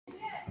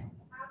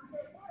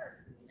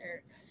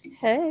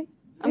Hey,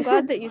 I'm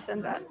glad that you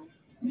said that.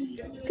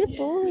 Good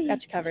boy.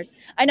 Got you covered.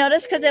 I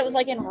noticed because it was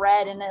like in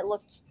red and it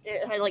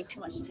had like too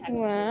much text.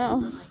 Wow.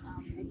 To it, so I was like,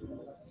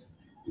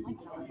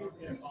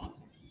 oh,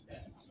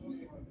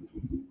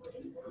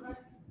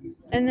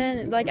 And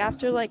then like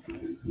after like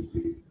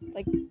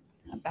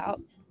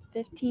about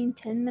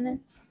 10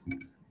 minutes,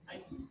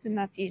 then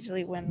that's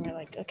usually when we're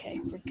like, okay,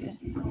 we're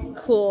good.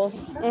 cool.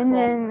 And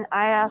then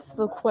I ask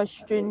the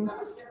question,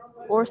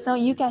 or so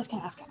you guys can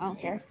ask, I don't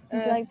care.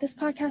 You'd be like, this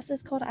podcast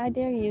is called I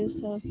Dare You,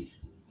 so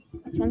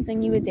that's one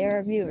thing you would dare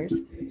our viewers.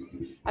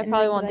 I And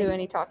probably they'd won't be do like-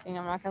 any talking.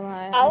 I'm not gonna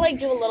lie. I'll like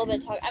do a little bit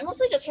of talk. I'm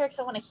mostly just here because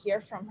I want to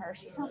hear from her.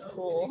 She sounds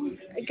cool.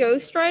 A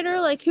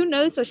ghostwriter, like who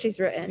knows what she's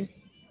written?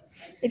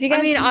 If you guys,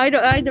 I mean, I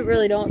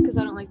really don't because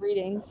I don't like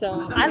reading.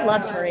 So I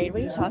love to read.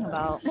 What are you talking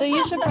about? so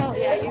you should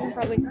probably, yeah, you can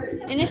probably.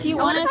 And if you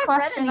I want wonder a if I've read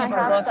question, any I of her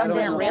have books and some.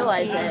 didn't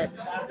realize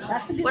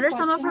it. What are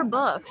some of her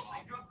books?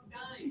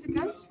 she's a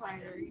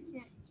ghostwriter.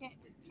 You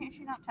can't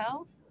she not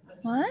tell?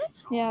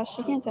 What? Yeah,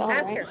 she can tell.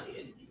 Ask Right? her.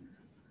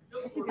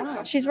 It's a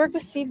good She's worked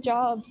with Steve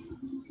Jobs.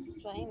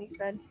 That's what Amy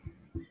said.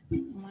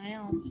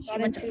 Wow. She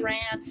Got went to into-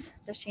 France.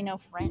 Does she know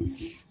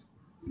French?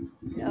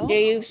 No. Do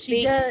you She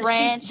speak does.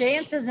 French? She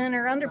dances in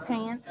her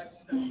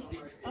underpants.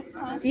 That's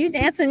fine. Do you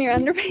dance in your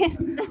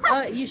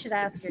underpants? You should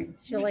ask her.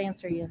 She'll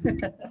answer you. Do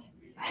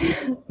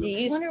I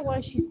you wonder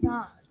why she's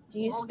not. do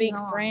you holding speak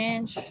on.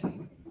 French?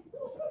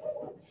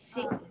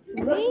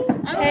 Me?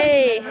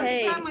 Hey,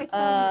 Try my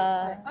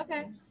phone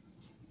Okay.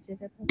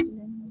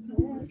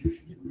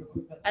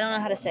 I don't know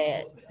how to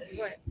say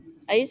it.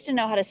 I used to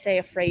know how to say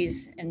a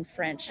phrase in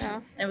French.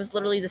 Oh. It was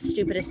literally the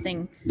stupidest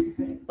thing,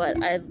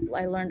 but I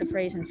learned a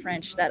phrase in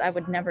French that I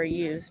would never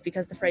use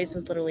because the phrase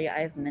was literally I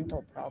have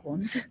mental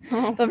problems.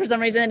 Oh. But for some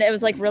reason it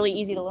was like really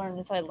easy to learn,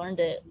 and so I learned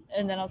it.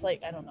 And then I was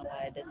like, I don't know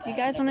why I did that. If you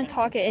guys want to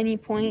talk at any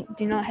point,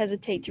 do not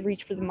hesitate to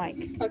reach for the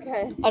mic.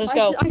 Okay. I'll just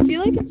go. I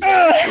feel like it's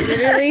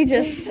Literally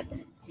just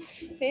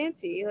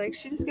fancy. Like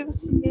she just gave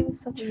us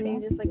such and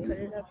then you just like put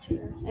it up to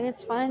her. and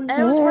it's fun.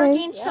 And it was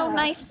working so Yeah.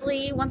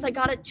 nicely once I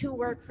got it to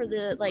work for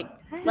the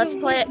let's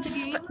play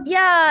it.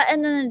 Yeah,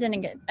 and then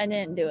I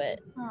didn't do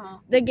it. Oh.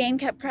 The game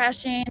kept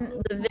crashing.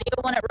 The video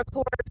when it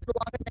recorded for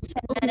longer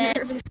than 10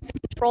 minutes.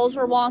 Controls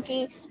were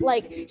wonky.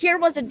 Like here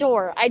was a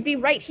door. I'd be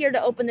right here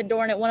to open the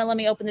door and it wouldn't let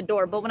me open the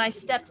door. But when I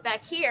stepped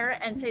back here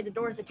and say the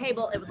door is the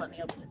table, it would let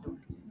me open the door.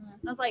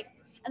 I was like,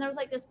 and there was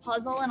like this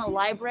puzzle in a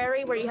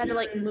library where you had to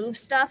like move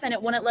stuff and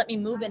it wouldn't let me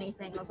move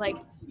anything. I was like,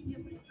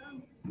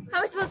 how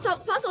am I supposed to solve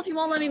the puzzle if you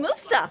won't let me move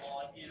stuff?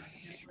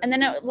 And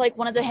then it, like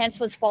one of the hints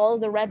was follow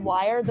the red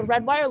wire. The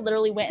red wire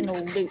literally went in a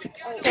loop.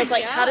 So it's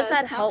like, how does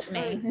that help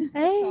me?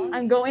 Hey.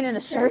 I'm going in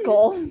a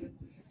circle.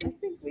 I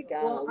think we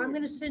got Well, I'm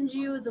going to send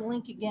you the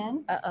link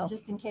again, Uh-oh.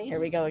 just in case. Here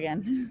we go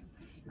again.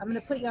 I'm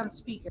going to put you on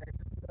speaker.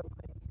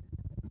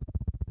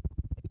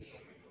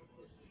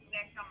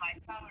 Next on my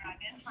phone, I'm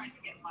in trying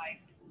to get my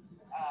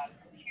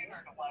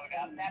computer to load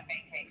up. That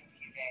may take a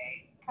few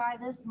days. Kai,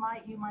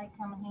 you might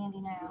come in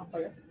handy now.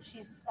 Okay.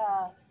 She's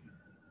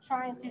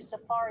trying through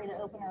Safari to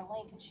open her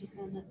link, and she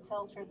says it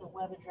tells her the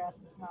web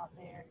address is not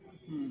there.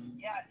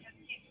 Yeah, it just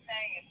keeps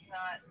saying it's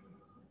not.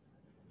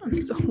 I'm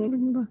so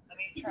holding the. Let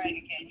me try it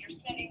again. You're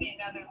sending me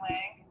another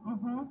link.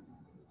 Mm-hmm.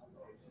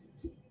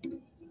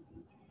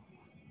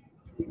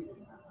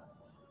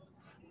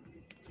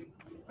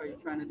 Are you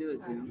trying to do a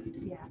Zoom?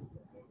 Yeah.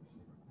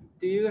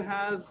 Do you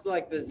have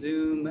like the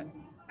Zoom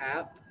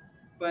app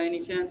by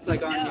any chance?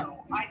 Like on your...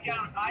 No, I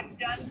don't. I've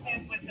done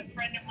Zoom with a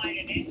friend of mine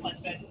in England,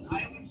 but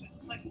I always just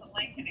click the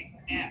link and it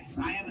connects.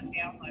 I haven't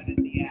downloaded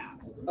the app.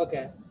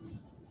 Okay.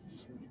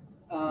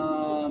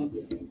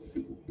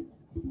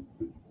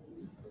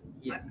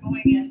 Yeah. I'm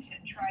going in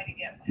to try to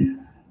get that.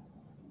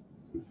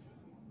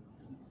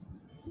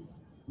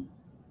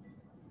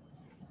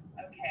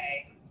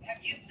 Okay.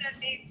 Have you sent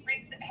me?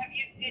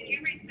 Did you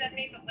resend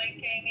me the link,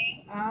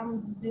 Amy?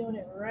 I'm doing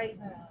it right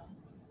now.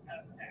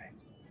 Okay.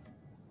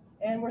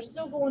 And we're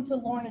still going to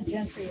Lorna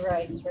Gentry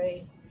rights,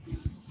 right?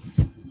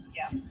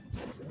 Yeah.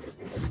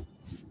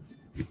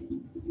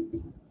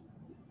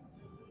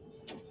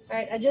 All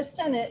right, I just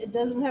sent it. It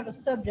doesn't have a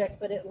subject,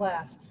 but it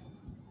left.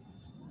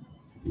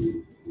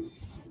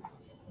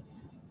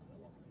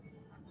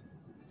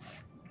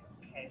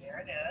 Okay,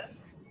 there it is.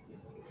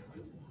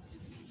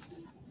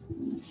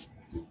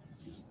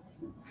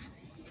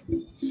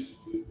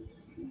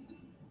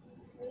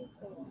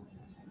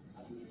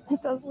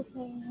 It does look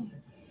like.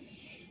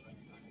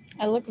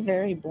 I look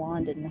very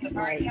blonde in this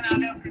Safari light.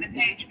 cannot open the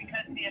page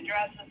because the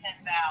address is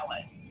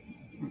invalid.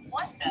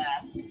 What the?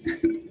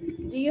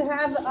 Do you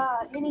have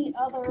any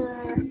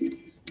other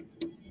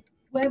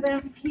web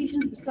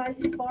applications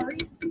besides Safari?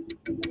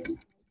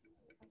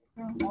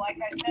 Well, like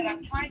I said,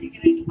 I'm trying to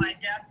get into my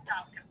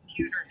desktop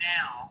computer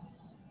now.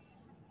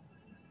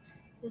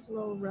 His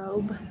little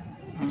robe.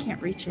 I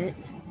can't reach it.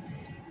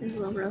 His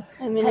little robe.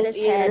 I'm in Pet his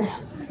his ear. head.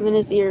 I'm in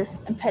his ear.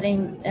 I'm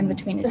petting in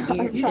between his ears.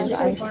 trying His to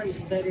eyes. Safari's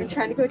better I'm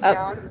trying to go Oh,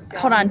 down.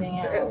 hold on.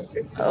 It's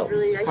just Oh.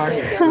 really, I Hard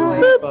can't to get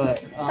away.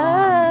 but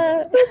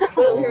Oh,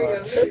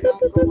 here we go.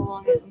 I'm going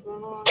along it. I'm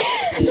going along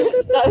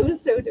it. That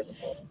was so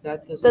difficult.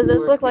 that doesn't Does this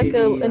work, look like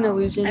maybe, an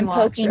illusion? I'm watch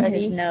poking ready?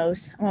 his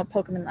nose. I'm gonna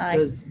poke him in the eye.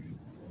 Does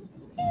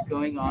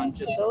going on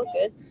just Does it look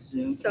good?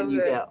 Zoom, So can you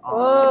good. get on?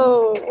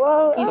 Whoa,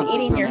 whoa. He's oh.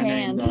 eating your from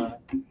entering hand. the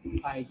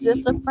ID?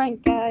 Just a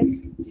prank,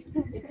 guys. If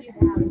you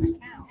have an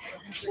account,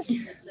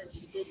 she just said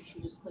she did, she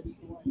just clicks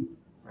the link.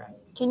 Right.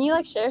 Can you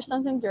like share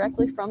something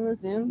directly from the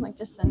Zoom? Like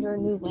just send her a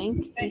new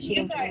link and And she you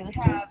can join guys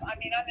us. have, I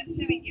mean, I'm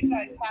assuming you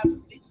guys have,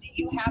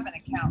 you have an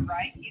account,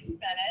 right? You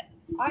sent it.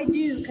 I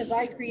do, because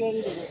I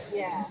created it,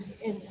 yeah.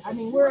 And I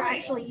mean, we're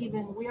actually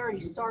even, we already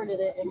started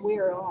it and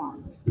we're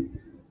on.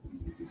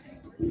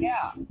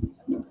 Yeah.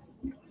 And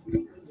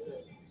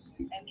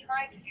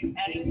trying to do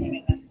anything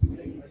in this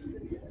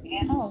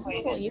Oh,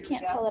 antiquated cool. You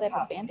can't tell that I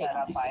have a desktop Band-Aid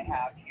setup on. I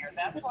have here.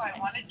 That's That's why nice. I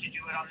wanted to do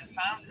it on the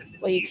phone. 'Cause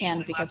it's Well, you can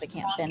usually because I less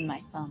can't clunky. bend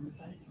my thumb.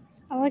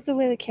 I like the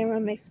way the camera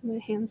makes my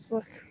hands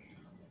look.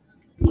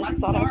 Just I'm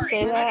thought I'd sorry, say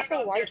I don't that. know So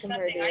if white there's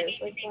compared to something I yours,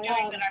 need like, to be why-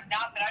 doing that I'm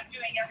not, but I'm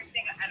doing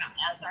everything and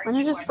as I Mine are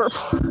do, just I purple.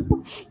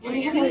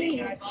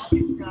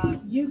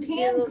 You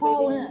can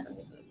call in,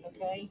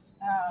 okay?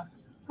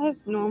 I have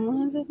normal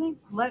hands, I think.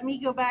 Let me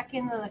go back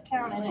into the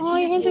account and Oh,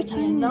 your it hands should are give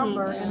me a tiny.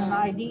 number and an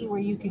ID where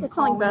you can It's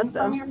not call like in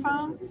that, from though. your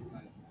phone.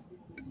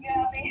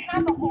 Yeah, they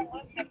have a whole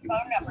list of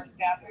phone numbers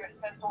down here. It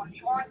says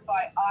insured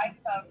by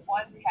iPhone,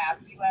 OneTap,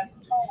 US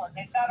Toll, and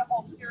they've got a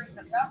whole series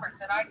of numbers.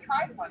 And I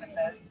tried one of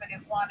those, but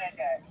it wanted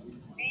a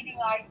meeting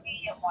ID,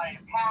 it wanted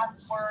a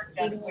password,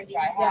 none of which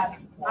I had.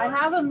 I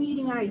have a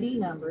meeting ID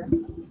number.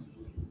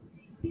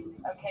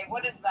 Okay,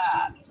 what is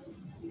that?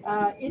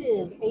 It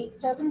is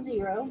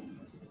 870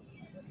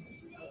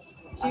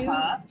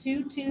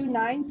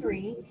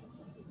 2293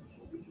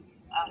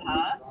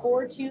 Uh-huh.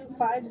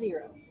 4250.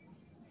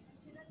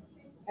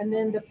 And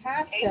then the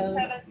passcode,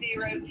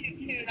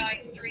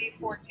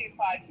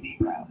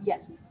 870-2293-4250.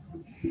 yes.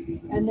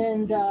 And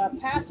then the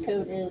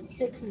passcode is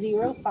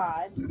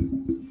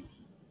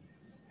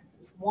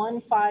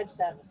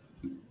 605157.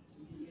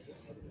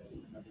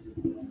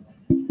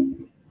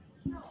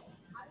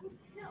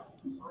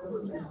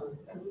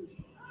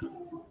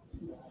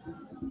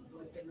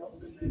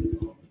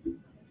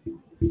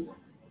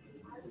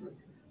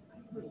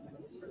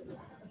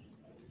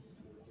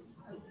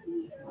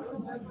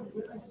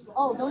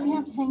 Oh, don't you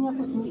have to hang up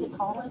with me to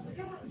call it?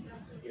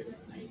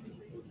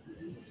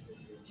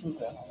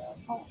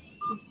 Oh.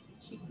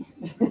 She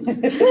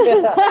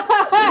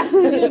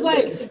was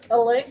like, a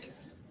lick.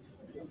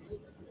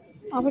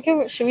 Oh,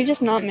 okay, should we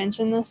just not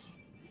mention this?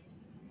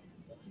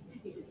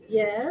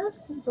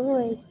 Yes.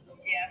 Really?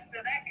 Yeah, so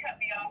that cut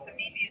me off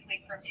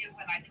immediately from you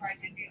when I tried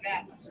to do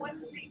that. What's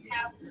the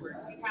password?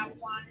 You have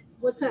one?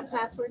 What's that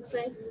password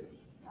say?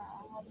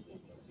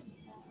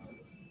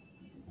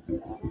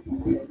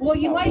 Well,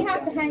 you might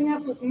have to hang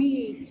up with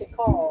me to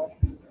call.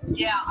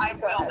 Yeah, I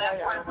will.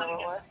 That's why I want to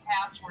get the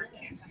password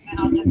too, because then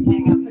I'll just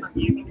hang up from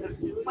you, because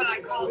when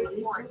I called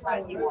before, it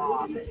cut you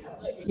off.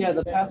 Yeah,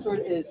 the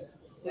password is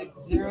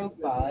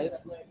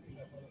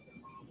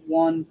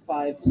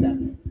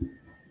 605157.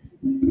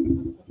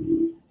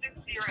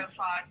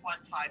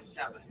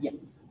 605157. Yeah.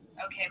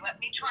 Okay, let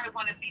me try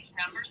one of these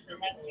numbers and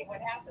let's see what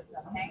happens.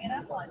 I'm hanging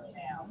up on you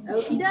now.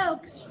 Okie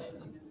dokes.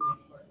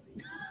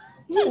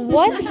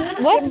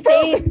 What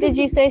state did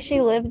you say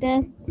she lived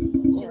in?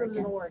 She lives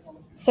in Oregon.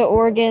 So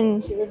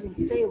Oregon, She lives in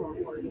Salem,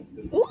 Oregon.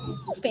 Ooh,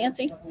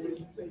 fancy.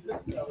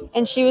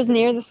 and she was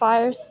near the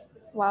fires, Yeah,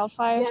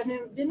 wildfires.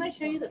 no, didn't I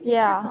show you the picture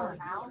Yeah. of her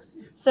house?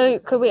 So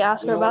could we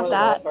ask her about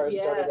that? First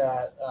started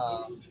Yes.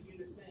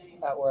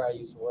 at where I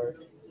used to work.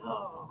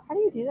 Oh, How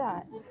do you do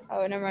that?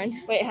 Oh, never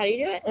mind. Wait, how do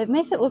you do it? It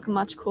makes it look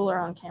much cooler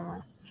on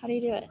camera. How do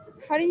you do it?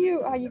 How do you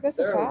go Is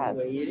there a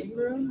waiting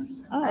room?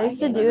 Oh, I used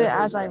to do it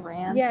as I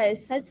ran. Yeah, it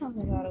said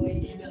something about a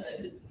waiting room.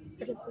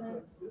 What is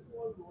that?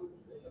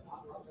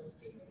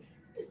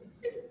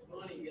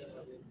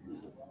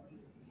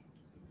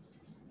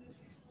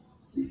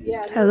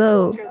 yeah. no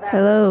Hello, picture of that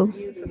hello.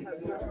 view from her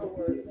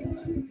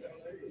front door.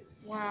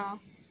 Wow.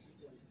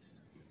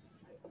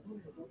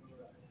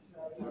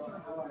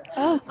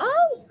 Oh,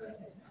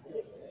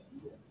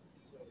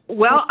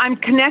 Well, I'm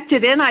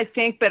connected in, I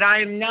think, but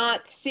I'm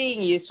not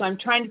seeing you, so I'm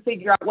trying to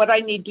figure out what I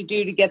need to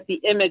do to get the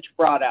image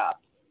brought up.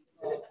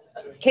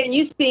 Can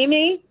you see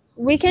me?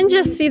 we can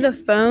just see the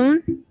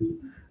phone,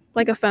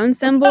 like a phone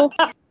symbol.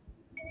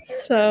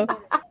 So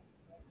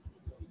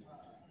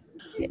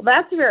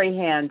That's very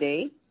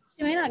handy.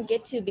 She may not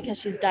get to because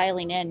she's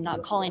dialing in,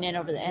 not calling in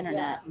over the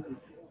internet.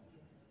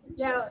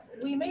 Yeah,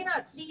 we may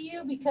not see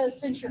you because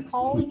since you're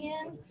calling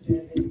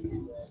in,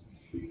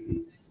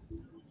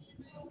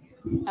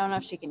 I don't know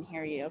if she can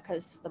hear you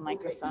because the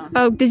microphone.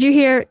 oh, did you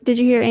hear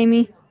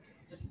Amy?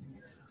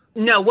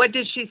 No, what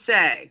did she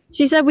say?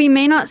 She said we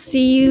may not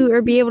see you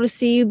or be able to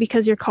see you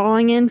because you're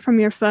calling in from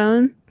your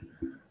phone,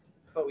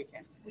 But we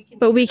can.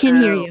 but we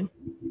can hear Oh. you.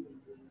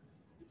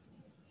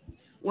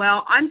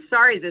 Well, I'm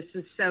sorry this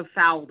is so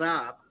fouled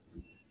up.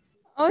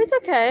 Oh, it's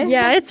okay.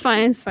 Yeah, it's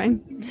fine. It's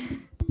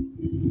fine.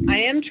 I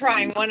am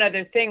trying one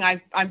other thing.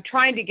 I'm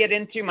trying to get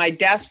in through my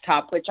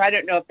desktop, which I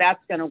don't know if that's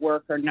going to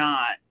work or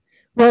not.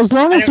 well, as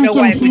long I as don't we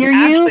know why can it would hear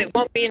actually, you, it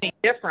won't be any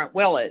different,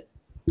 will it?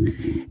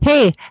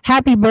 Hey,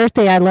 happy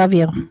birthday. I love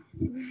you.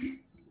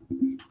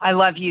 I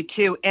love you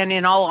too. And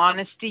in all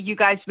honesty, you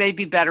guys may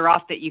be better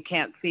off that you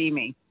can't see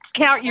me.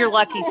 Count your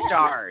lucky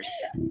stars.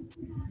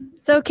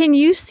 So can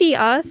you see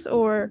us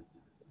or?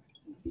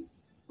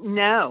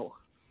 No.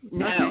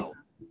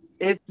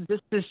 Okay. This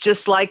is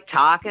just like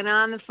talking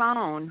on the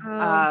phone.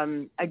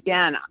 Oh.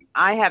 Again,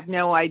 I have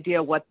no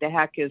idea what the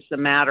heck is the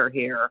matter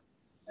here.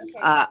 Okay.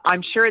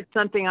 I'm sure it's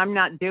something I'm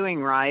not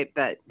doing right,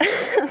 but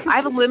I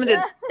have a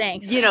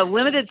Thanks.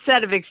 limited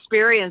set of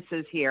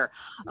experiences here.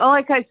 Oh,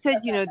 like I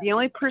said, the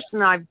only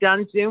person I've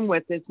done Zoom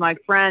with is my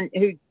friend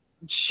who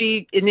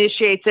she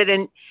initiates it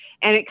and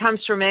it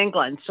comes from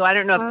England. So I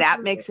don't know if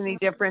that makes any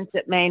difference.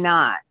 It may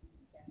not,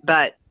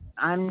 but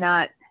I'm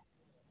not.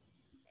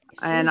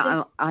 And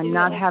I'm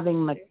not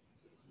having much.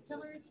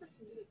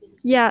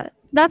 Yeah,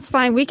 that's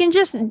fine. We can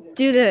just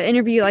do the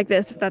interview like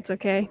this if that's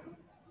okay.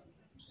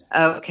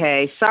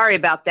 Okay, sorry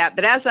about that.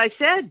 But as I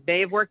said,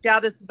 may have worked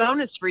out as a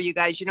bonus for you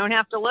guys. You don't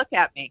have to look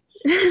at me.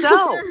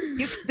 So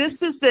this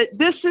is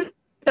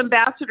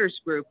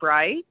Ambassadors Group,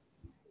 right?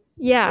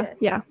 Yeah.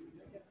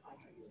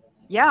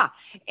 Yeah.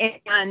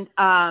 And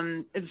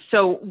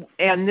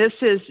this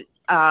is.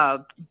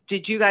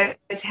 Did you guys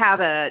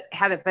have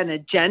an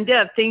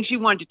agenda of things you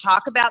wanted to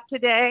talk about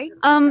today?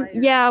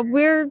 Yeah,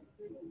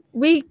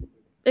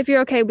 if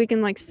you're okay, we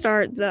can like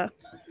start the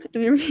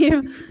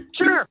interview.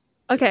 Sure.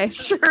 Okay.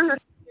 Sure.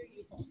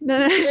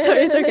 No,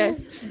 it's okay.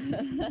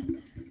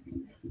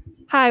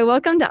 Hi,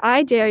 welcome to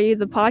I Dare You,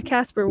 the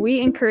podcast where we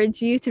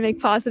encourage you to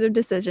make positive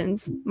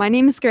decisions. My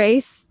name is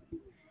Grace.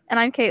 And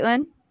I'm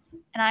Caitlin.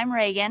 And I'm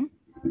Reagan.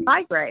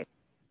 Hi, Grace.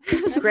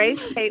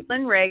 Grace,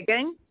 Caitlin,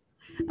 Reagan.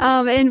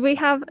 And we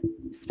have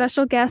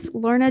special guest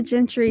Lorna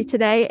Gentry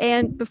today.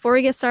 And before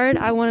we get started,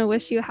 I want to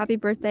wish you a happy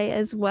birthday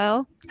as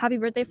well. Happy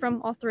birthday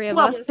from all three of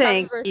us. Well,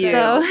 thank you.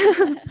 So,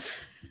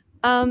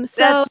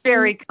 That's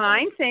very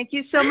kind. Thank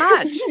you so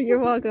much. You're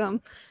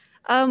welcome.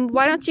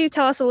 Why don't you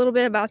tell us a little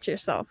bit about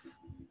yourself?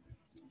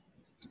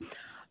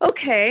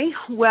 Okay.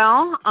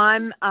 Well,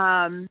 I'm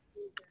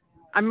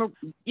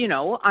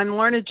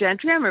Lorna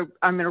Gentry.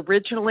 I'm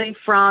originally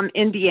from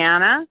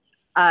Indiana.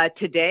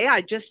 Today,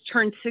 I just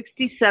turned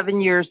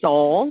 67 years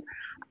old.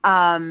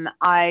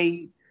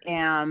 I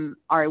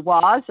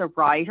was a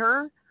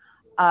writer.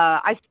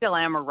 I still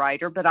am a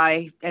writer, but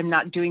I am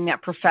not doing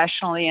that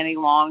professionally any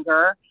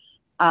longer.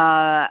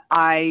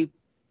 I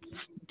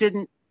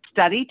didn't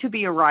study to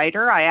be a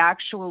writer. I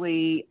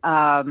actually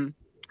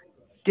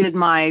did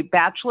my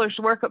bachelor's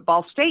work at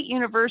Ball State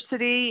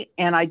University,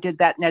 and I did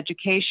that in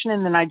education.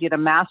 And then I did a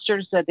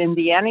master's at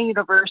Indiana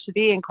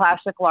University in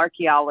classical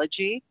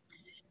archaeology.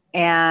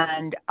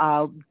 And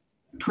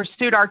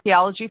pursued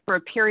archaeology for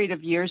a period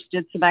of years,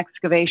 did some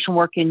excavation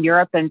work in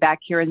Europe and back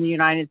here in the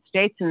United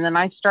States. And then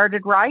I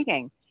started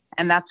writing.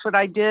 And that's what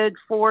I did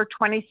for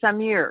 20 some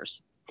years.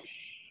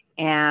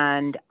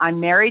 And I'm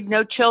married,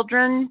 no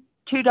children,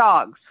 2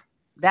 dogs.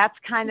 That's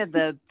kind of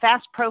the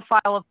fast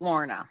profile of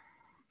Lorna.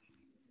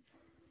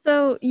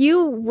 So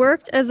you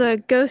worked as a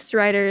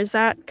ghostwriter, is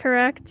that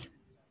correct?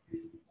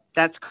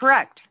 That's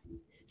correct.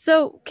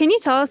 So can you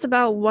tell us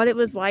about what it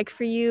was like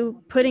for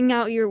you putting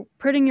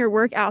your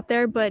work out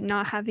there, but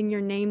not having your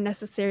name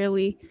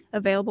necessarily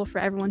available for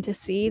everyone to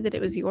see that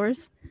it was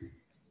yours?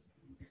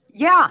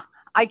 Yeah,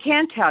 I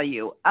can tell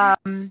you. I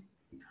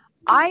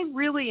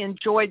really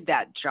enjoyed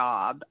that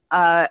job.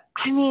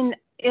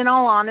 In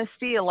all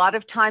honesty, a lot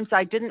of times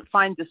I didn't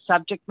find the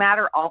subject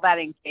matter all that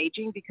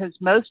engaging because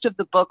most of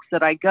the books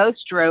that I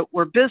ghost wrote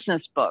were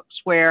business books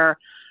where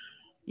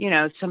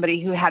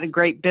somebody who had a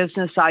great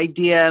business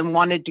idea and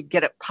wanted to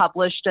get it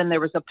published, and there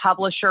was a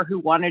publisher who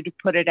wanted to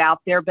put it out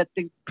there, but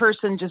the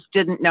person just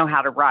didn't know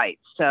how to write.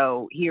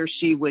 So he or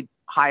she would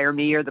hire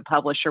me, or the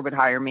publisher would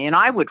hire me, and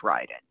I would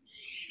write it.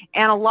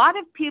 And a lot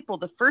of people,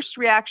 the first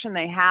reaction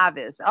they have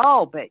is,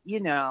 oh, but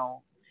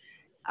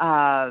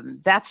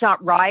that's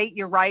not right.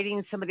 You're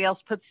writing, somebody else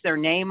puts their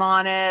name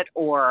on it,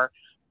 or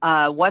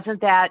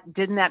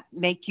didn't that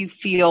make you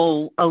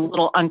feel a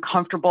little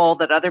uncomfortable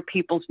that other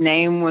people's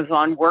name was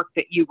on work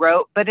that you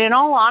wrote? But in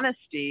all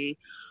honesty,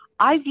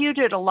 I viewed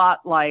it a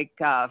lot like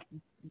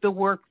the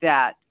work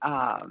that,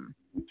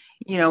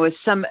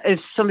 if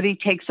somebody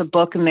takes a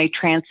book and they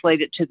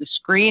translate it to the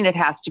screen, it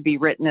has to be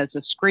written as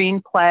a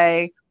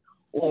screenplay.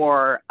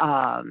 Or,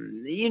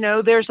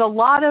 there's a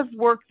lot of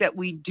work that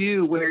we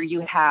do where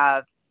you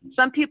have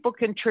some people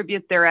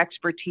contribute their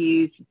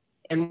expertise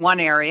in one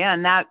area,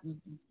 and that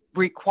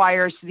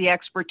requires the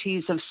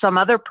expertise of some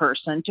other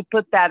person to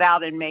put that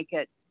out and make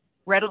it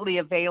readily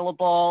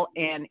available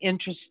and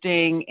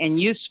interesting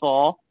and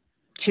useful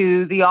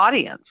to the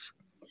audience.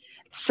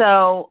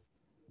 So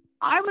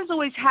I was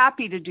always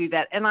happy to do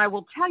that. And I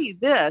will tell you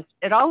this,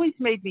 it always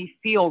made me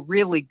feel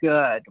really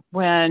good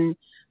when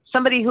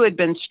somebody who had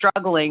been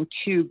struggling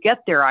to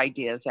get their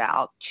ideas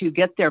out, to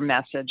get their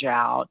message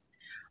out,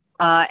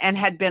 and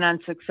had been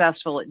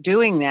unsuccessful at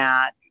doing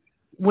that,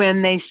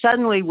 when they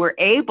suddenly were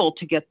able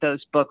to get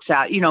those books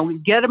out,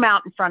 get them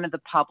out in front of the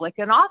public.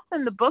 And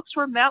often the books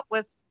were met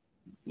with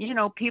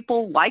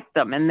people liked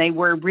them and they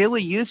were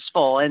really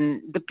useful.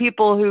 And the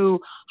people who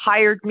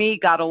hired me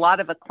got a lot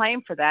of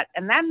acclaim for that.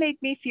 And that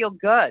made me feel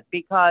good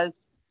because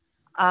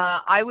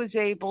I was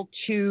able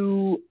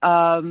to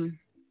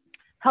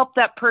help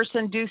that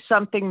person do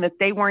something that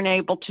they weren't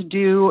able to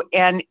do.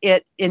 And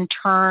it in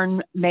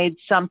turn made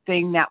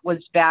something that was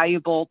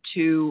valuable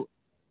to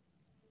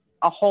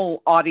a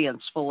whole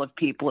audience full of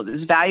people. It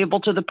was valuable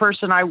to the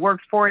person I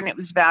worked for, and it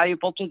was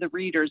valuable to the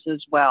readers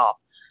as well.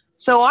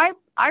 So I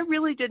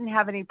really didn't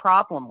have any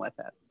problem with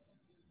it.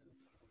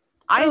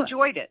 I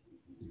enjoyed it.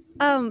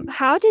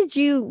 How did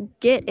you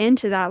get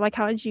into that? Like,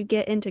 how did you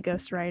get into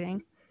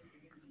ghostwriting?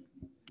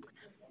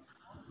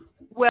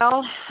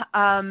 Well,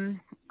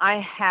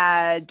 I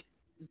had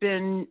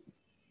been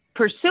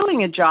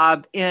pursuing a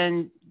job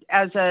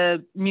as a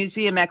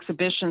museum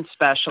exhibition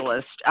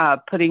specialist,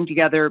 putting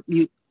together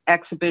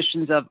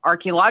exhibitions of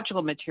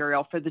archaeological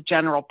material for the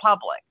general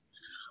public.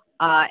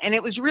 And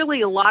it was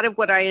really a lot of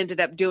what I ended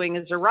up doing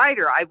as a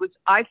writer.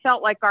 I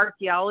felt like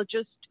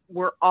archaeologists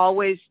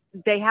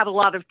they had a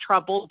lot of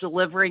trouble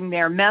delivering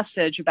their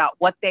message about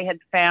what they had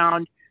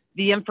found,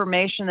 the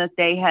information that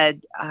they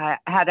had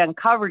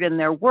uncovered in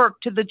their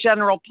work to the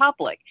general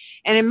public.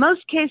 And in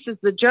most cases,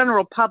 the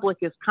general public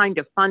is kind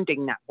of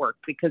funding that work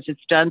because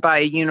it's done by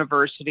a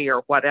university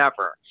or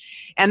whatever.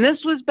 And this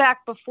was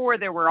back before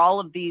there were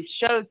all of these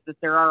shows that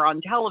there are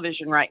on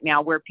television right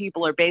now where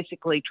people are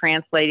basically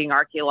translating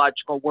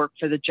archaeological work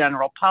for the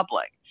general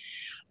public.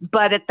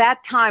 But at that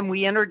time,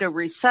 we entered a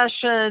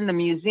recession. The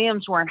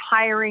museums weren't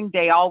hiring.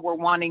 They all were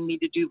wanting me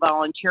to do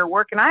volunteer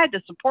work. And I had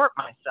to support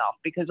myself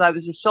because I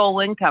was a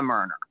sole income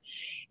earner.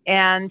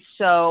 And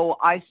so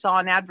I saw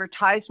an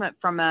advertisement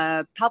from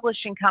a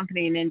publishing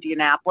company in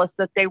Indianapolis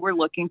that they were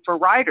looking for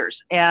writers.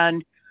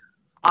 And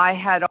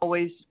I'd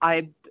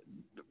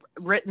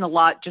written a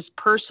lot just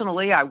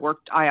personally.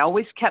 I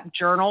always kept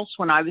journals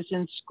when I was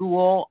in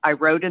school. I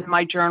wrote in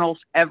my journals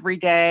every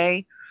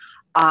day.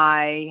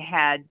 I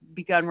had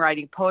begun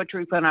writing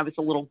poetry when I was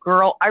a little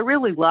girl. I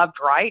really loved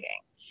writing.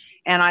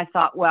 And I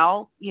thought,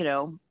 well,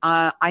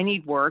 I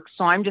need work,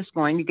 so I'm just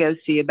going to go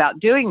see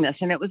about doing this.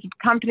 And it was a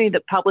company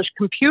that published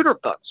computer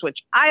books, which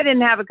I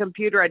didn't have a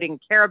computer. I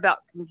didn't care about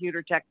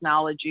computer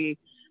technology.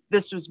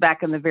 This was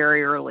back in the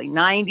very early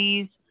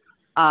 90s.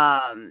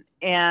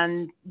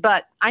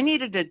 But I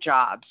needed a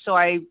job. So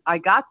I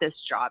got this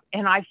job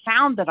and I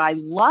found that I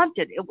loved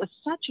it. It was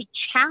such a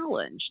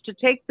challenge to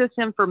take this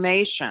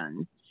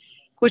information,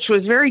 which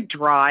was very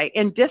dry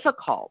and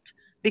difficult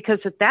because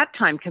at that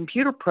time,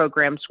 computer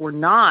programs were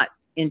not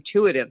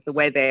intuitive the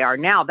way they are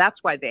now. That's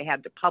why they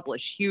had to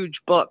publish huge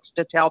books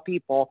to tell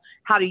people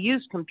how to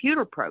use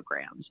computer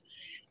programs.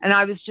 And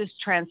I was just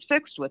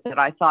transfixed with it.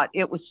 I thought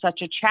it was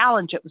such a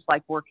challenge. It was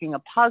like working a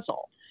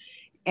puzzle.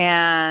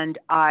 And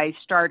I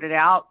started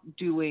out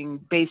doing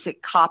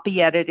basic copy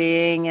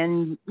editing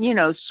and,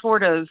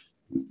 sort of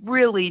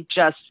really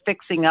just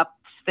fixing up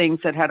things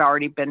that had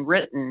already been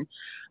written.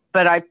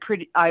 But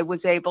I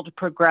was able to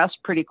progress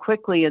pretty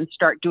quickly and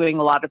start doing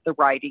a lot of the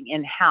writing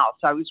in-house.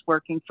 I was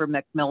working for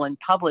Macmillan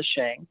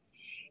Publishing,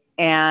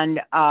 and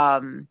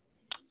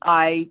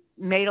I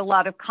made a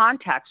lot of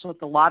contacts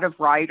with a lot of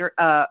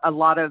a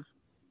lot of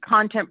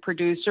content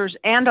producers,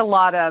 and a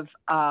lot of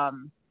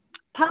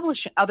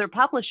other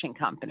publishing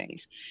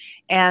companies.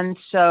 And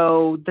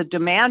so the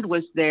demand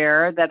was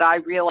there that I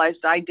realized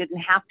I didn't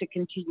have to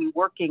continue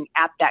working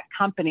at that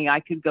company. I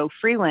could go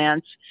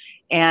freelance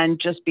and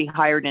just be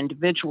hired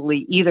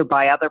individually, either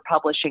by other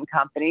publishing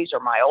companies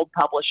or my old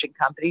publishing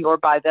company or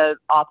by the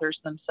authors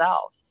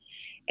themselves.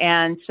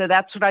 And so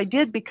that's what I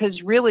did, because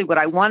really what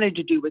I wanted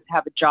to do was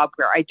have a job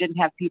where I didn't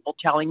have people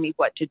telling me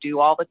what to do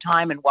all the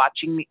time and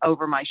watching me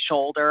over my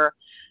shoulder.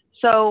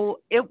 So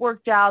it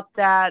worked out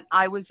that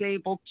I was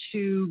able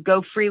to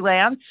go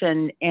freelance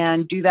and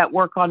do that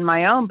work on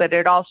my own. But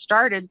it all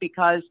started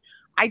because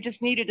I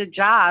just needed a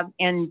job,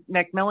 and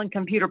Macmillan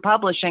Computer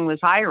Publishing was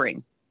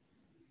hiring.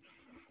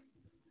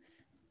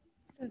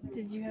 So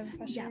did you have a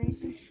question?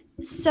 Yeah.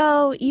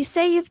 So you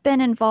say you've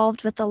been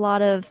involved with a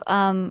lot of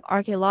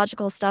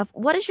archaeological stuff.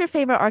 What is your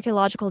favorite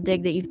archaeological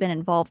dig that you've been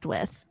involved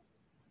with?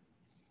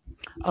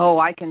 Oh,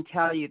 I can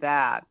tell you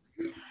that.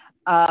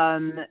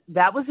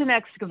 That was an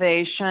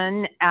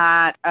excavation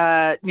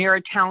at near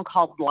a town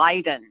called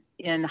Leiden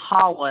in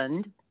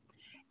Holland.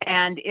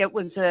 And it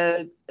was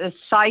a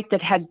site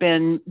that had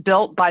been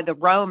built by the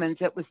Romans.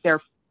 It was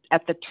there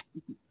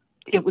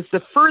it was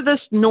the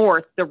furthest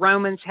north the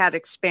Romans had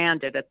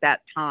expanded at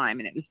that time.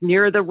 And it was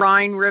near the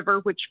Rhine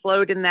River, which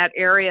flowed in that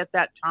area at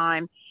that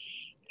time.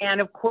 And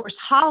of course,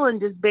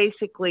 Holland is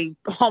basically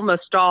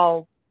almost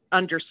all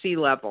under sea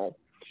level.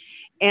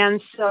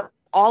 And so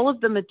all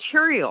of the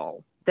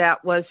material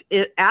that was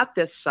at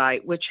this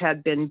site, which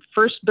had been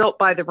first built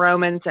by the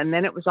Romans and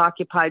then it was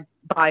occupied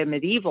by a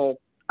medieval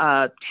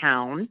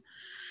town,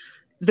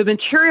 the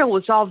material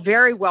was all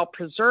very well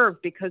preserved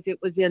because it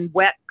was in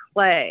wet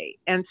clay.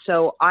 And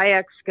so I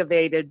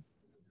excavated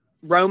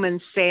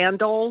Roman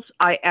sandals.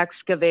 I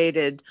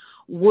excavated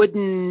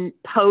wooden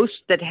posts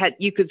that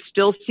you could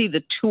still see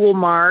the tool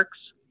marks.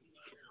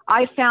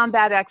 I found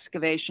that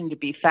excavation to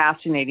be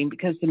fascinating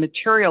because the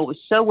material was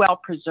so well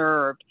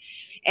preserved,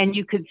 and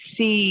you could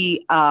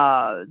see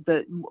I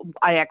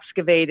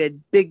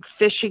excavated big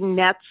fishing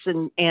nets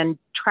and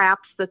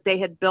traps that they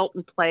had built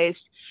and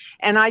placed,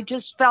 and I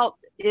just felt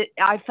it.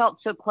 I felt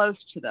so close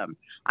to them.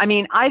 I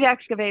mean, I'd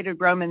excavated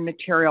Roman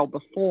material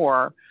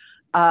before,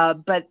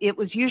 but it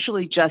was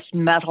usually just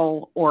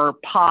metal or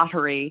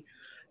pottery.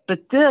 But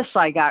this,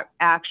 I got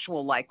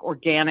actual like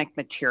organic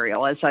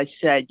material. As I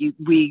said,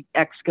 we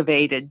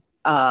excavated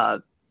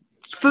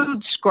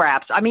food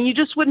scraps. I mean, you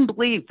just wouldn't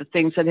believe the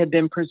things that had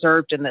been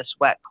preserved in this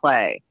wet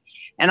clay.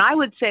 And I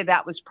would say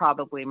that was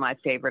probably my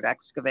favorite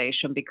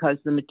excavation because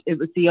it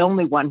was the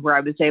only one where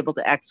I was able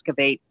to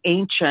excavate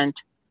ancient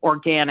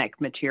organic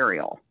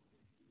material.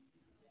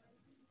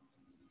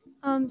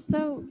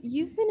 So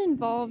you've been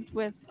involved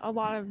with a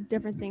lot of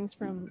different things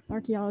from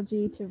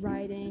archaeology to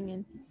writing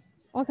and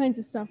all kinds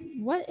of stuff.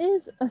 What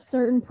is a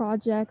certain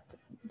project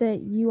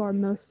that you are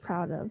most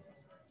proud of?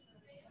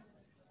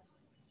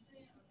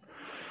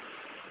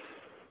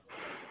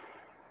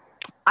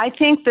 I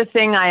think the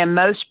thing I am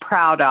most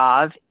proud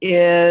of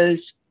is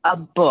a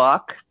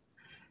book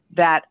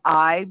that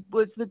I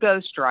was the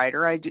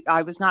ghostwriter.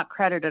 I was not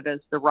credited as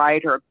the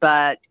writer,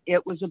 but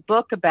it was a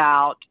book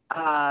about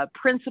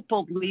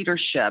principled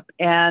leadership.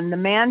 And the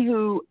man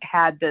who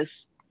had this,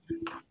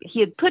 he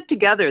had put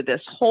together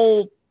this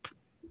whole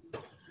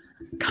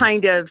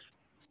kind of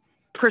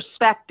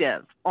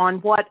perspective on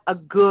what a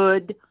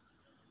good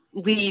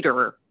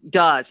leader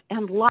does.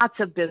 And lots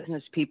of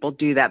business people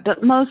do that,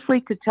 but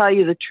mostly, to tell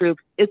you the truth,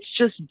 it's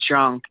just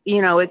junk.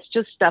 It's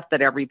just stuff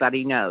that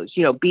everybody knows.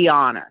 Be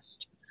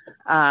honest,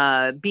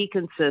 be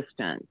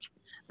consistent,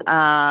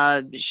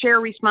 share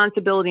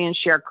responsibility and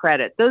share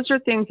credit. Those are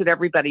things that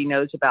everybody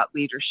knows about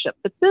leadership.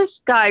 But this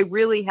guy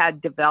really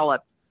had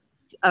developed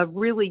a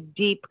really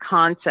deep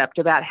concept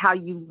about how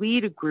you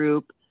lead a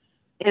group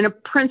in a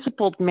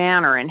principled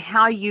manner and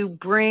how you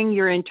bring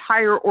your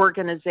entire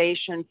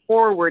organization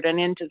forward and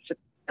into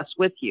success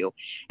with you.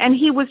 And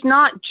he was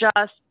not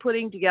just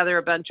putting together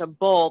a bunch of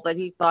bull that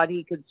he thought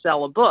he could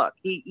sell a book.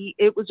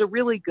 It was a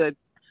really good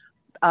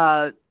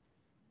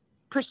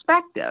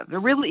perspective.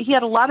 He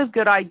had a lot of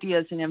good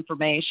ideas and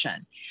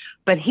information,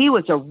 but he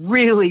was a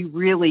really,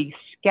 really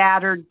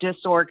scattered,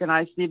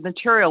 disorganized. The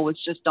material was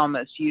just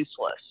almost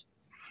useless.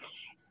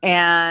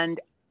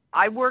 And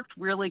I worked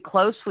really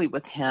closely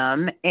with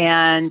him,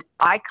 and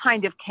I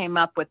kind of came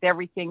up with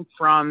everything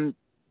from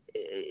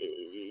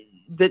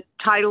the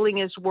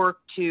titling his work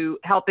to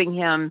helping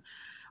him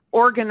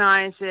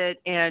organize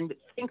it and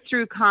think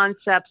through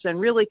concepts and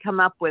really come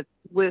up with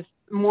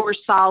more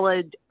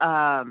solid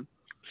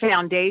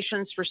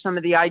foundations for some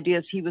of the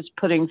ideas he was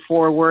putting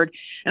forward.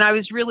 And I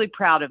was really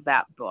proud of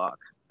that book.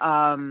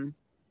 And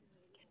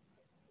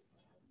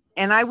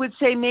I would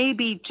say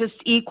maybe just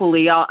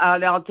equally,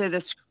 I'll do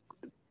this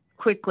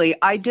quickly.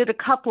 I did a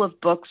couple of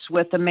books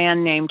with a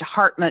man named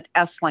Hartmut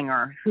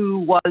Esslinger,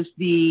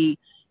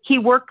 he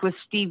worked with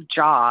Steve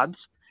Jobs.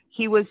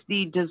 He was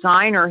the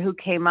designer who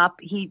came up.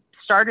 He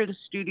started a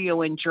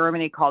studio in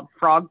Germany called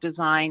Frog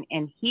Design,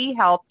 and he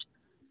helped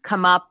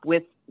come up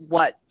with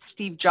what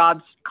Steve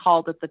Jobs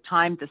called at the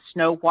time the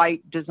Snow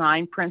White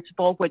design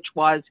principle, which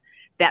was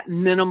that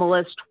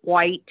minimalist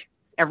white,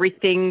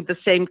 everything the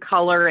same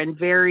color and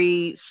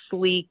very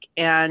sleek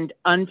and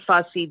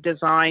unfussy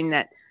design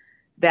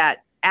that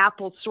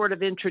Apple sort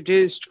of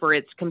introduced for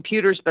its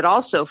computers, but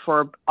also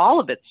for all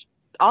of its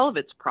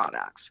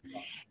products.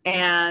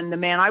 And the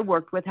man I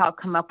worked with helped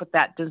come up with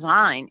that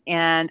design.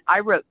 And I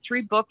wrote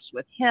 3 books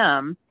with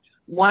him.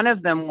 One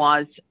of them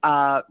was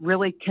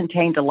really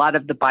contained a lot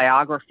of the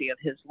biography of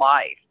his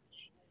life.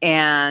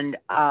 And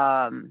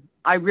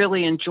I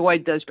really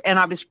enjoyed those. And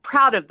I was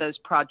proud of those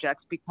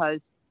projects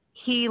because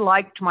he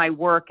liked my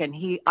work, and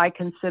I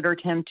considered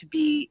him to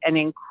be an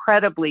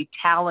incredibly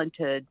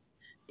talented,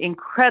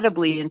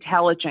 incredibly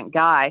intelligent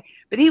guy,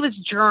 but he was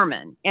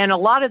German. And a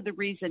lot of the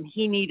reason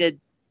he needed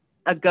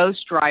a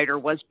ghostwriter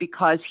was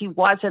because he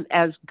wasn't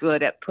as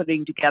good at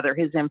putting together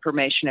his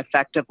information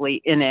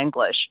effectively in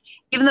English.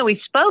 Even though he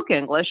spoke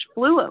English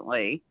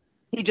fluently,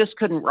 he just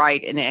couldn't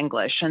write in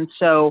English. And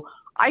so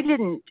I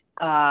didn't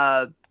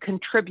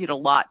contribute a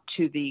lot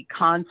to the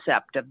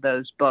concept of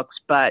those books,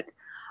 but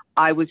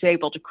I was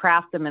able to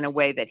craft them in a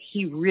way that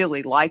he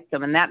really liked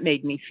them. And that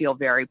made me feel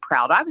very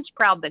proud. I was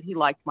proud that he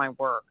liked my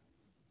work.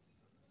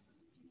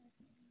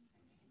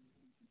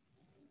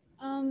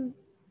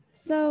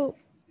 So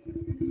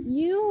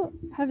you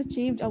have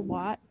achieved a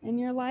lot in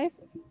your life,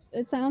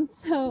 it sounds.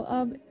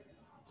 So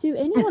to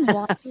anyone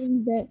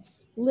watching that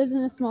lives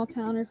in a small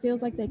town or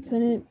feels like they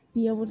couldn't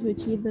be able to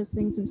achieve those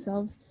things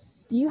themselves,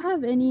 do you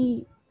have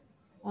any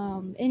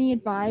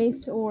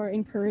advice or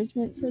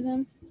encouragement for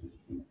them?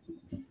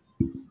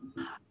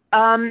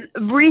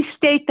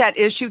 Restate that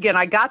issue again.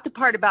 I got the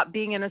part about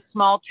being in a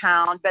small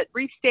town, but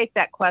restate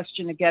that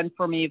question again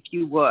for me if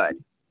you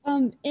would.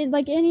 And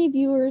like any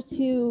viewers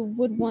who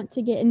would want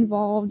to get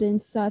involved in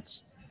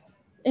such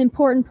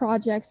important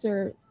projects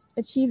or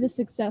achieve the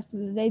success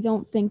that they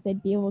don't think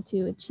they'd be able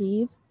to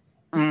achieve,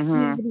 Do you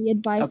Mm-hmm. have any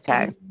advice for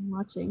Okay. anyone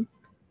watching?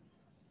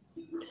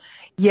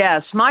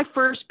 Yes, my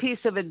first piece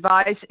of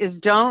advice is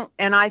don't,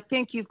 and I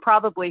think you've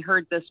probably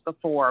heard this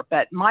before,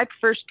 but my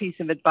first piece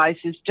of advice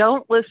is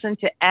don't listen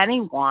to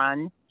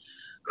anyone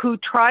who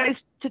tries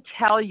to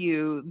tell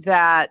you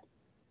that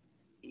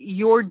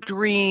your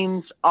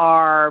dreams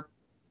are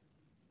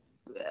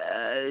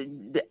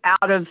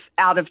out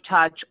of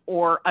touch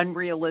or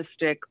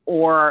unrealistic,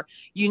 or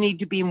you need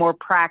to be more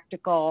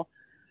practical.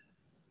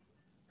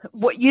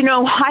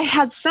 I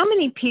had so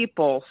many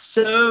people,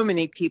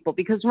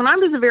 because when I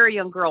was a very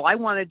young girl, I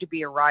wanted to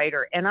be a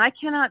writer. And I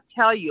cannot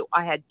tell you,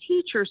 I had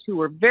teachers who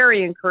were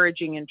very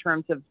encouraging in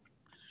terms of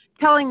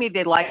telling me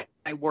they liked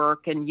my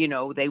work and,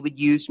 they would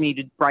use me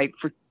to write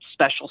for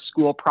special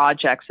school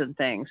projects and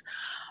things.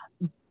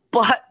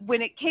 But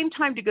when it came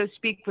time to go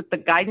speak with the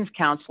guidance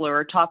counselor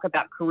or talk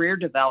about career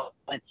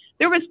development,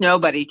 there was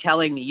nobody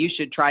telling me you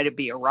should try to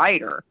be a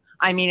writer.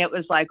 I mean, it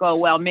was like, oh,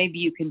 well, maybe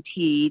you can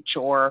teach,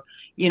 or,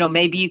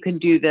 maybe you can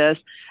do this.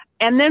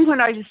 And then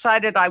when I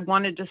decided I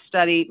wanted to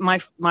study,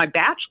 my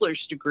bachelor's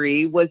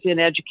degree was in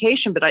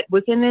education, but it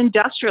was in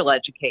industrial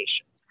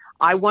education.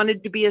 I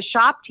wanted to be a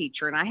shop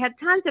teacher, and I had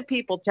tons of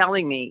people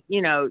telling me,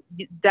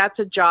 that's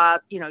a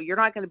job, you're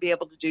not going to be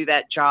able to do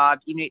that job.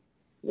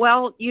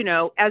 Well,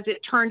 as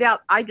it turned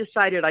out, I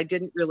decided I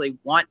didn't really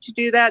want to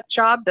do that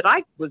job, that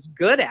I was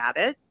good at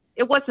it.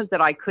 It wasn't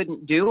that I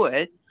couldn't do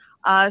it.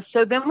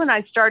 So then when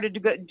I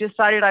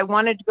decided I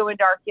wanted to go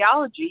into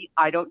archaeology,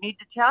 I don't need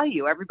to tell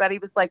you. Everybody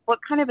was like, what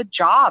kind of a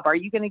job are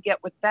you going to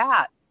get with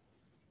that?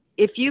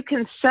 If you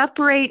can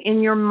separate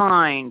in your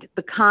mind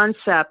the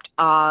concept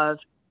of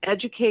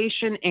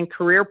education and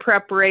career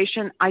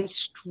preparation, I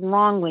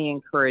strongly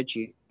encourage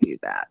you to do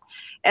that.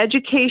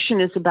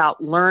 Education is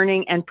about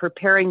learning and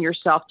preparing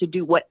yourself to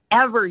do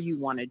whatever you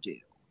want to do.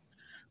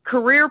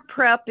 Career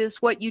prep is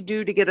what you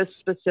do to get a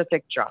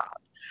specific job.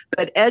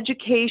 But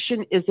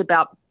education is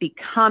about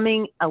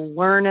becoming a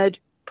learned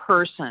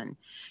person.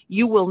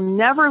 You will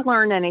never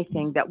learn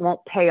anything that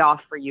won't pay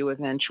off for you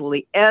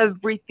eventually.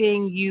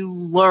 Everything you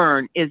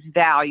learn is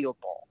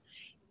valuable.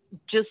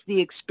 Just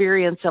the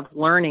experience of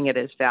learning it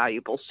is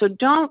valuable. So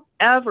don't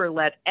ever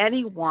let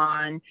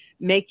anyone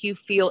make you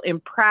feel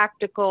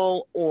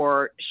impractical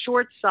or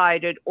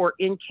short-sighted or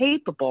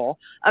incapable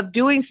of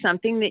doing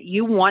something that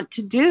you want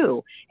to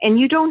do. And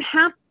you don't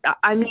have,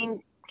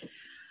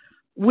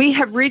 we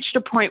have reached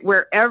a point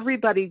where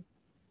everybody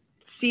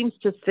seems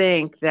to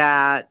think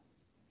that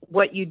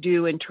what you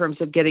do in terms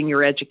of getting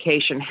your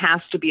education has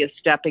to be a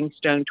stepping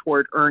stone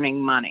toward earning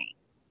money.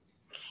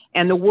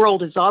 And the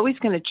world is always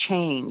going to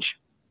change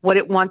what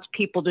it wants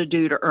people to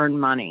do to earn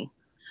money.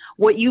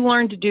 What you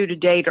learn to do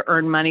today to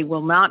earn money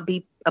will not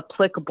be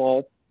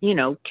applicable,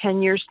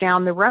 10 years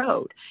down the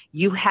road.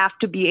 You have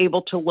to be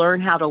able to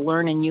learn how to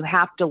learn, and you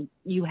have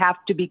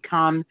to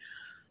become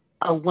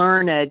a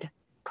learned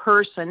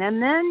person,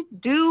 and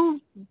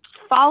then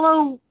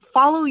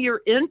follow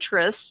your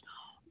interests.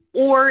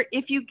 Or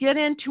if you get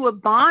into a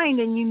bind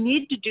and you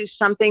need to do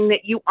something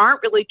that you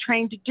aren't really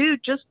trained to do,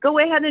 just go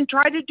ahead and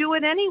try to do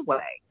it anyway.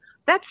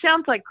 That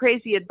sounds like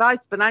crazy advice,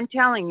 but I'm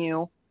telling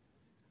you,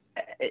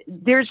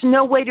 there's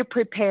no way to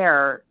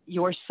prepare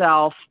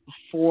yourself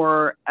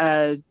for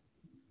a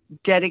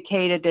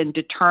dedicated and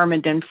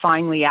determined and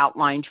finely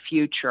outlined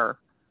future.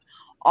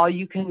 All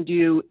you can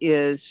do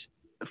is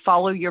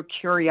follow your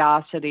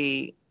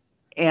curiosity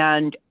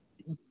and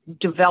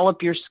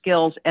develop your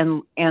skills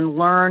and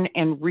learn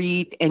and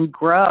read and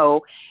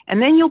grow.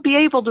 And then you'll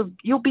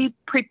be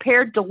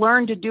prepared to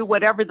learn to do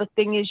whatever the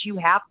thing is you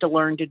have to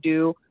learn to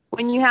do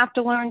when you have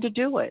to learn to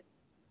do it.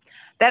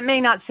 That may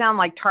not sound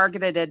like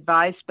targeted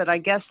advice, but I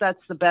guess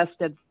that's the best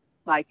advice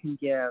I can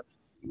give.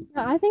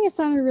 I think it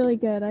sounded really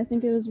good. I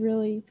think it was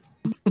really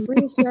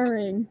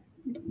reassuring,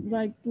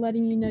 like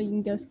letting you know you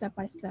can go step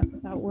by step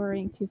without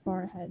worrying too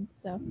far ahead.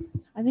 So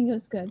I think it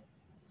was good.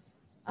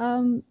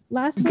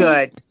 Lastly,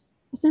 Good.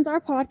 Since our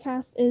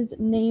podcast is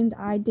named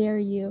I Dare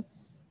You,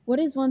 what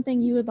is one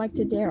thing you would like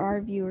to dare our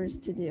viewers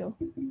to do?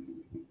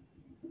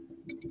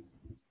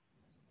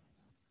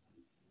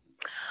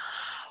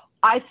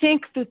 I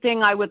think the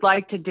thing I would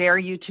like to dare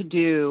you to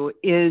do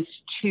is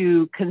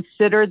to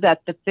consider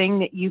that the thing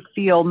that you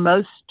feel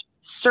most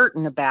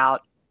certain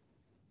about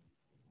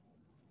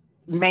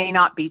may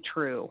not be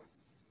true.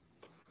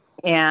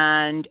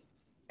 And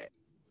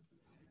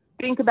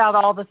think about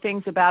all the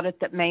things about it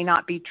that may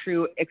not be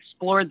true.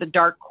 Explore the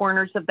dark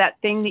corners of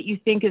that thing that you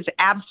think is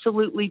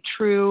absolutely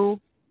true.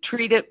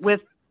 Treat it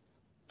with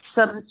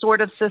some sort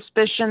of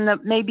suspicion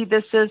that maybe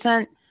this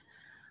isn't.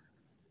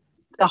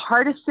 The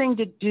hardest thing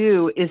to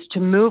do is to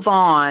move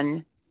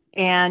on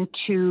and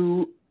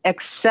to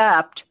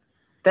accept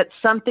that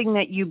something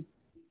that you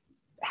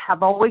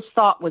have always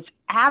thought was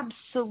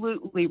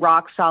absolutely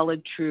rock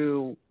solid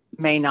true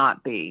may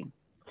not be.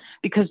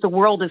 Because the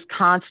world is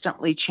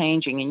constantly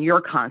changing and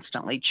you're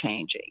constantly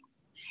changing.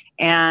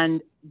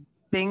 And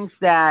things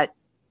that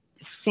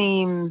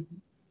seem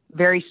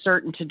very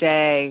certain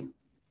today,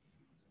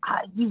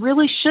 you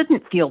really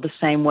shouldn't feel the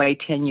same way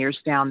 10 years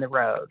down the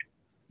road,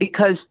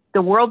 because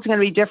the world's going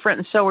to be different,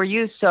 and so are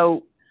you.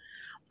 So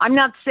I'm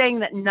not saying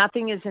that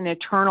nothing is an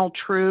eternal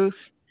truth,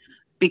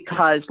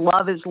 because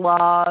love is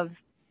love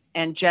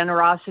and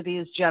generosity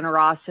is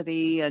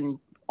generosity and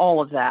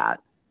all of that.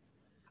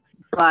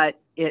 But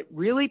it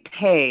really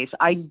pays.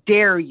 I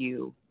dare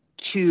you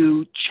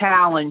to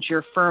challenge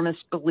your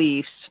firmest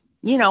beliefs.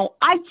 You know,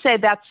 I'd say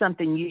that's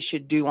something you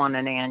should do on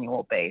an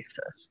annual basis.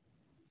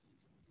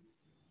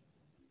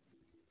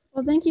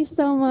 Well, thank you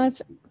so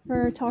much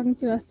for talking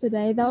to us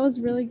today. That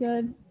was really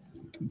good,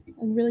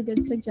 a really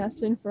good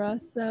suggestion for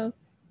us. So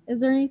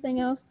is there anything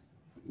else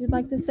you'd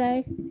like to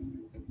say?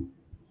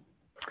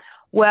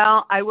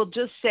 Well, I will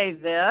just say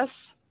this.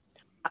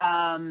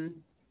 I'm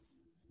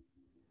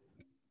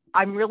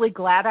really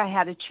glad I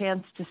had a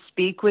chance to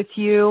speak with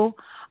you.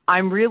 I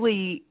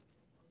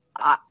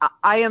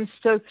am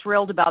so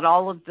thrilled about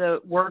all of the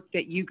work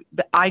that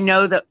I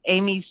know that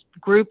Amy's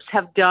groups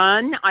have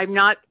done. I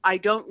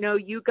don't know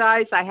you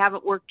guys. I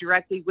haven't worked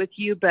directly with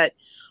you, but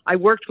I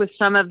worked with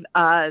some of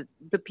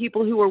the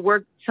people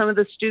some of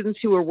the students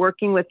who were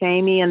working with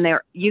Amy, and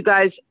you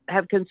guys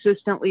have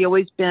consistently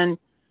always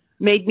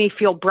made me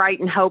feel bright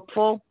and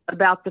hopeful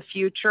about the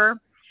future.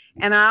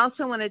 And I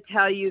also want to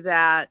tell you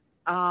that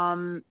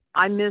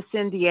I miss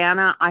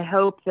Indiana. I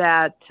hope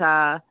that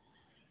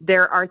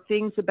there are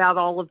things about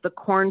all of the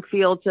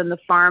cornfields and the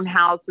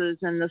farmhouses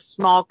and the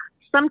small,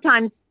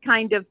 sometimes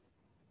kind of,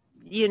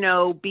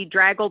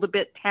 bedraggled a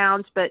bit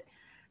towns, but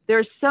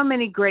there's so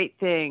many great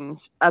things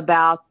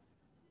about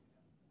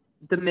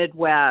the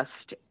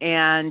Midwest.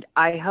 And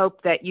I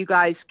hope that you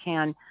guys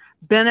can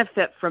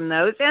benefit from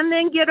those and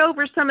then get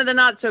over some of the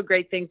not so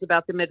great things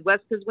about the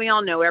Midwest, because we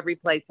all know every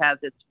place has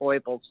its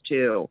foibles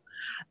too.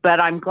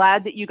 But I'm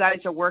glad that you guys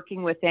are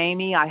working with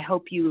Amy. I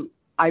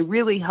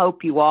really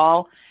hope you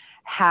all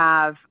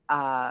have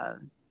a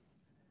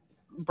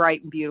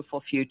bright and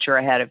beautiful future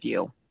ahead of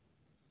you.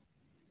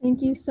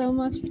 Thank you so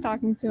much for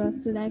talking to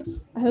us today.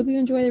 I hope you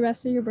enjoy the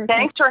rest of your birthday.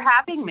 Thanks for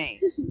having me.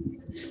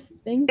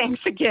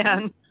 Thanks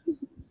again.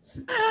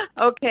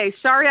 Okay,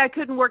 sorry I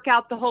couldn't work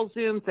out the whole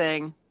Zoom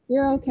thing.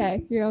 You're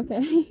okay.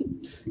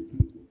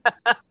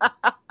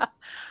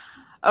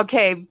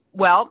 Okay,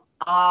 well,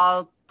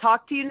 I'll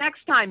talk to you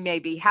next time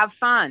maybe. Have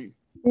fun.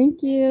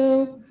 Thank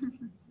you.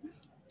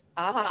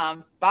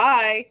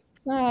 Bye.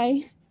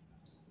 Bye.